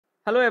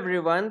Hello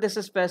everyone, this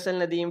is Faisal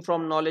Nadeem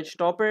from Knowledge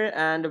Topper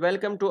and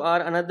welcome to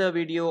our another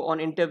video on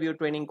interview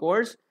training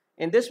course.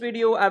 In this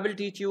video, I will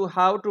teach you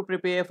how to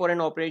prepare for an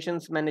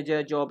operations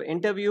manager job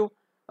interview.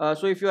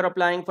 So if you are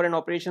applying for an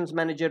operations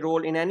manager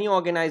role in any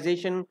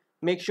organization,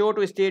 make sure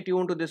to stay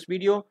tuned to this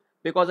video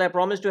because I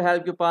promise to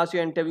help you pass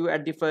your interview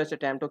at the first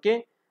attempt,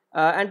 okay?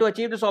 And to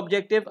achieve this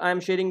objective, I am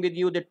sharing with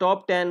you the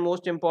top 10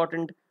 most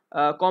important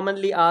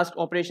commonly asked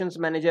operations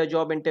manager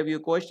job interview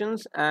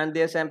questions and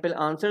their sample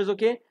answers,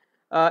 okay?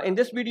 In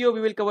this video, we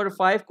will cover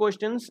 5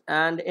 questions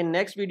and in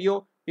next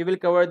video, we will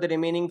cover the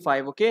remaining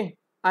 5, okay?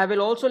 I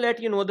will also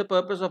let you know the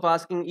purpose of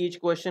asking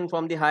each question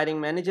from the hiring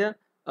manager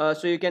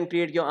so you can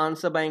create your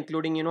answer by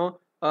including,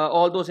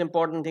 all those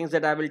important things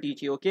that I will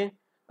teach you, okay?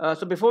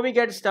 So before we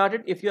get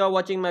started, if you are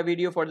watching my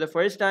video for the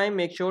first time,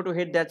 make sure to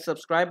hit that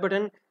subscribe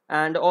button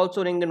and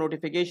also ring the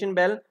notification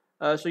bell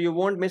so you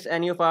won't miss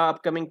any of our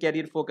upcoming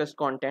career focused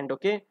content,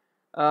 okay?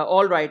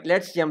 All right,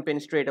 let's jump in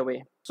straight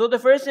away. So the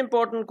first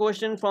important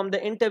question from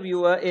the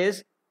interviewer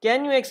is,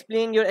 can you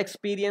explain your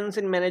experience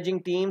in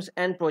managing teams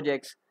and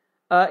projects?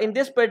 In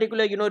this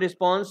particular,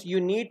 response, you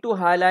need to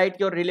highlight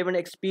your relevant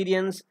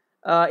experience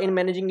in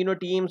managing,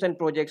 teams and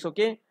projects.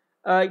 Okay.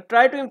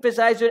 Try to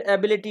emphasize your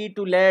ability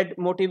to lead,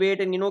 motivate,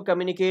 and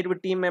communicate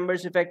with team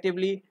members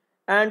effectively,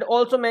 and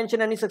also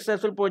mention any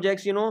successful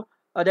projects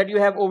that you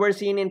have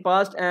overseen in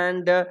past,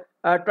 and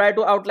try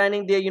to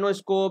outlining their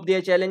scope,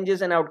 their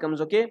challenges, and outcomes.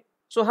 Okay.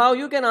 So how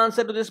you can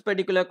answer to this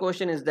particular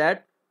question is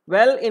that,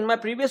 well, in my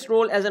previous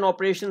role as an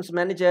operations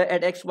manager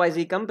at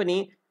XYZ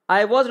company,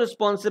 I was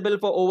responsible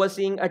for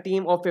overseeing a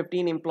team of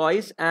 15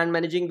 employees and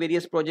managing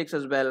various projects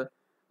as well.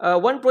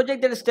 One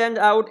project that stands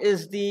out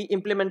is the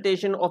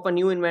implementation of a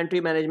new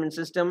inventory management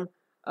system.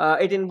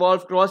 It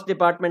involved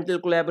cross-departmental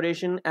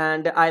collaboration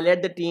and I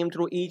led the team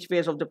through each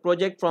phase of the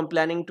project from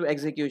planning to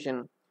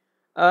execution.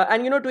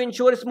 And to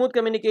ensure smooth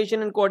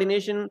communication and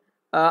coordination,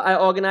 I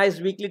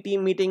organized weekly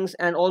team meetings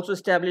and also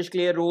established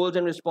clear roles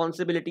and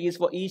responsibilities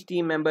for each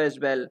team member as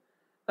well.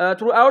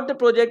 Throughout the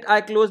project,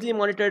 I closely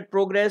monitored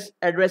progress,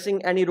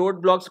 addressing any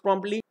roadblocks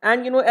promptly,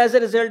 and as a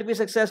result, we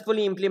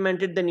successfully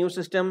implemented the new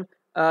system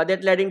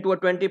that led into a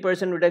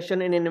 20%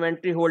 reduction in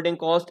inventory holding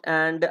cost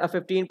and a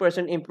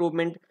 15%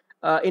 improvement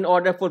in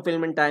order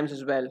fulfillment times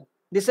as well.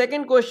 The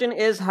second question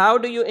is, how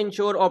do you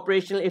ensure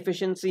operational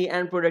efficiency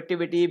and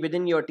productivity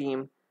within your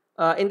team?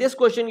 In this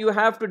question, you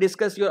have to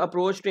discuss your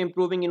approach to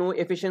improving,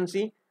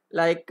 efficiency.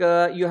 Like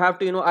you have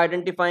to,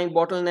 identifying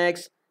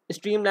bottlenecks,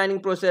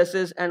 streamlining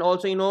processes, and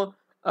also,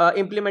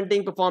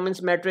 implementing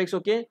performance metrics.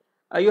 Okay,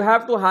 you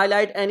have to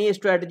highlight any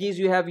strategies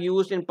you have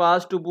used in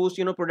past to boost,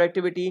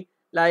 productivity,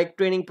 like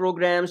training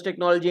programs,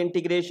 technology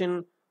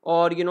integration,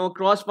 or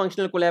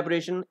cross-functional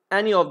collaboration.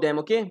 Any of them.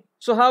 Okay.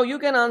 So how you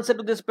can answer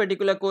to this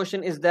particular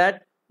question is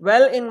that,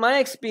 well, in my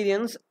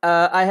experience,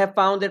 I have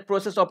found that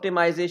process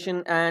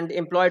optimization and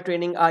employee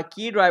training are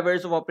key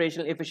drivers of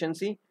operational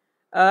efficiency.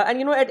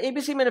 And at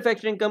ABC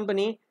Manufacturing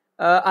Company,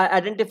 I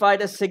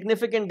identified a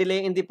significant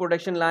delay in the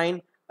production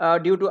line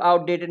due to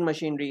outdated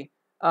machinery.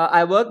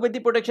 I worked with the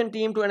production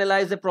team to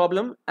analyze the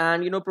problem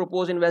and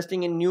propose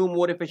investing in new,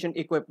 more efficient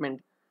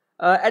equipment.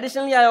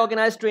 Additionally, I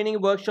organized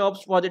training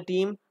workshops for the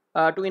team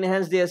to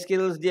enhance their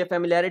skills, their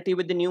familiarity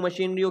with the new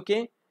machinery.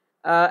 Okay.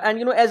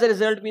 And as a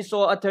result, we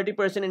saw a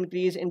 30%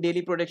 increase in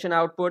daily production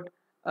output,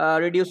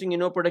 reducing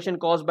production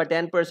cost by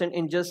 10%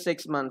 in just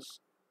 6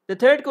 months. The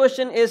third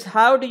question is,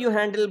 how do you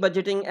handle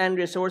budgeting and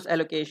resource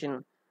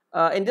allocation?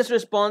 In this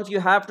response, you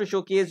have to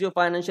showcase your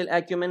financial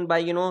acumen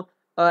by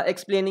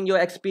explaining your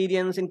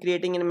experience in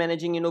creating and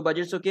managing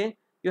budgets. Okay,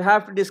 you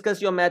have to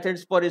discuss your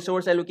methods for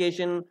resource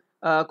allocation,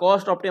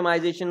 cost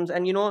optimizations,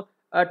 and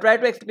try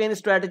to explain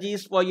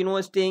strategies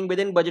for staying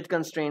within budget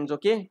constraints.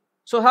 Okay.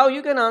 So how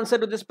you can answer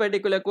to this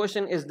particular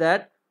question is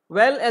that,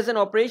 well, as an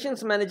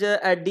operations manager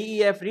at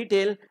DEF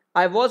Retail,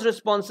 I was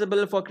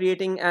responsible for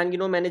creating and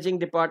managing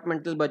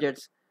departmental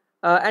budgets.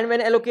 And when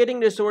allocating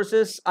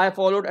resources, I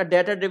followed a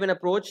data-driven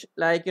approach.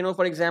 Like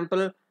for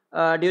example,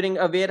 during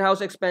a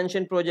warehouse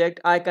expansion project,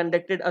 I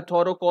conducted a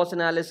thorough cost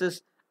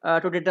analysis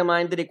to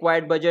determine the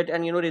required budget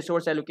and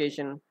resource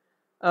allocation.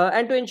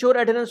 And to ensure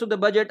adherence to the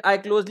budget, I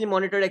closely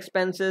monitored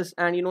expenses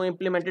and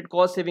implemented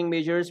cost-saving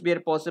measures where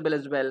possible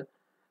as well.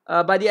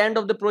 By the end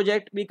of the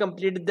project, we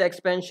completed the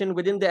expansion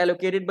within the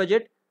allocated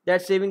budget,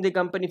 that's saving the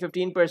company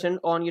 15%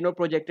 on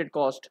projected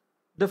cost.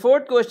 The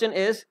fourth question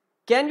is,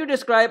 can you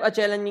describe a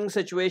challenging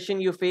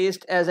situation you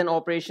faced as an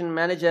operation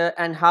manager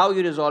and how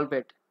you resolve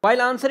it?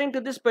 While answering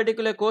to this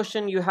particular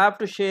question, you have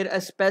to share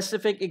a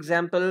specific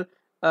example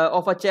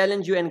of a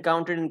challenge you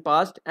encountered in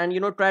past and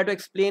try to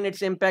explain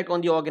its impact on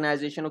the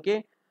organization.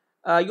 Okay.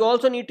 You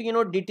also need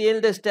to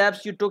detail the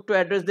steps you took to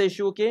address the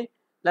issue. Okay,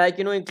 like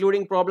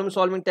including problem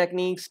solving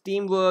techniques,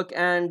 teamwork,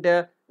 and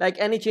like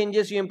any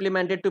changes you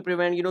implemented to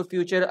prevent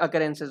future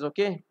occurrences.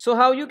 Okay, so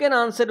how you can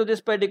answer to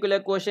this particular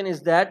question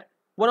is that,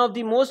 one of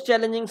the most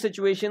challenging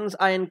situations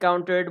I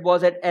encountered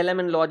was at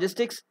LMN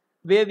Logistics,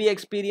 where we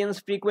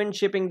experienced frequent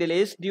shipping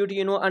delays due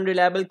to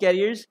unreliable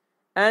carriers.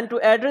 And to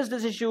address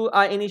this issue,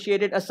 I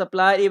initiated a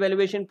supplier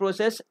evaluation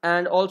process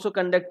and also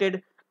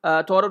conducted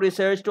thorough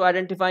research to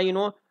identify,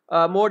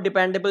 more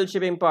dependable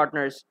shipping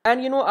partners.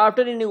 And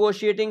after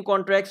negotiating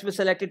contracts with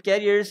selected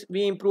carriers,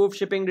 we improved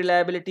shipping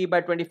reliability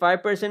by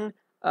 25%,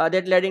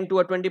 that leading to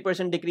a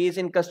 20% decrease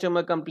in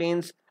customer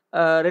complaints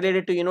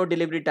related to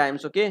delivery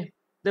times. Okay.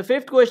 The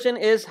fifth question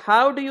is,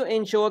 how do you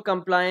ensure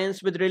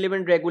compliance with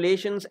relevant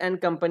regulations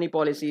and company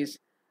policies?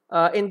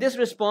 In this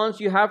response,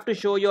 you have to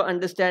show your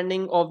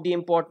understanding of the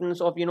importance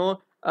of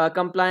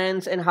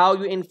compliance and how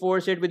you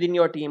enforce it within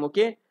your team.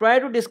 Okay, try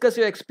to discuss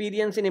your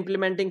experience in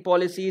implementing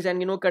policies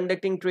and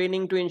conducting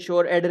training to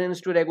ensure adherence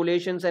to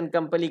regulations and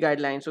company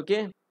guidelines.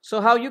 Okay,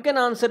 so how you can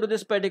answer to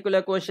this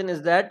particular question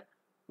is that,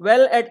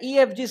 well, at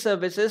EFG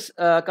services,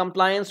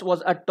 compliance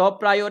was a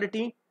top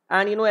priority,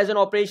 and as an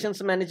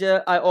operations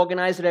manager, I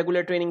organized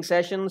regular training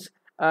sessions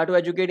to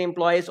educate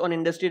employees on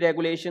industry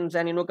regulations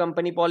and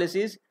company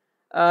policies.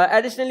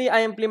 Additionally,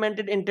 I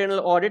implemented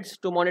internal audits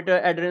to monitor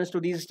adherence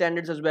to these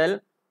standards as well.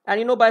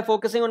 And by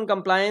focusing on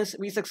compliance,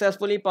 we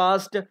successfully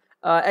passed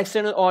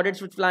external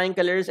audits with flying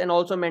colors and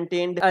also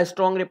maintained a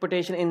strong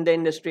reputation in the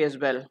industry as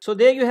well. So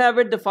there you have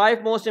it, the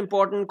 5 most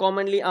important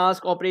commonly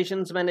asked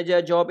operations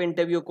manager job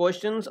interview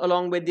questions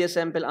along with their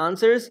sample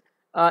answers.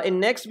 In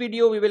next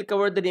video, we will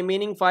cover the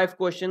remaining 5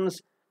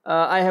 questions.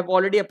 I have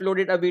already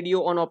uploaded a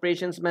video on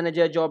operations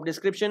manager job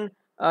description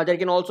that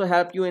can also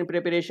help you in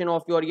preparation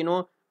of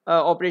your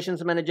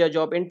operations manager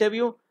job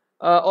interview.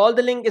 All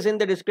the link is in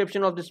the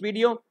description of this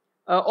video.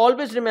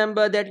 Always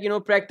remember that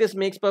practice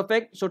makes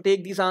perfect, so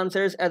take these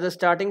answers as a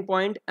starting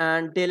point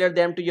and tailor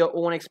them to your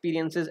own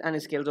experiences and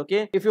skills.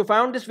 Okay, if you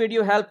found this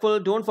video helpful,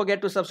 don't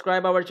forget to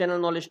subscribe our channel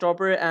Knowledge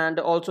Topper and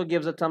also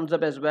give a thumbs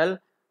up as well.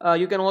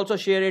 You can also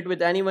share it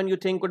with anyone you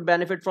think could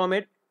benefit from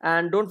it,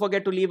 and don't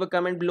forget to leave a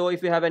comment below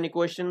if you have any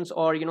questions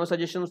or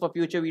suggestions for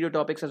future video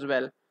topics as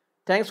well.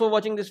 Thanks for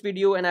watching this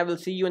video, and I will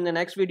see you in the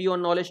next video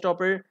on Knowledge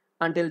Topper.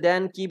 Until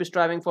then, keep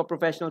striving for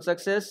professional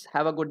success.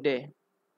 Have a good day.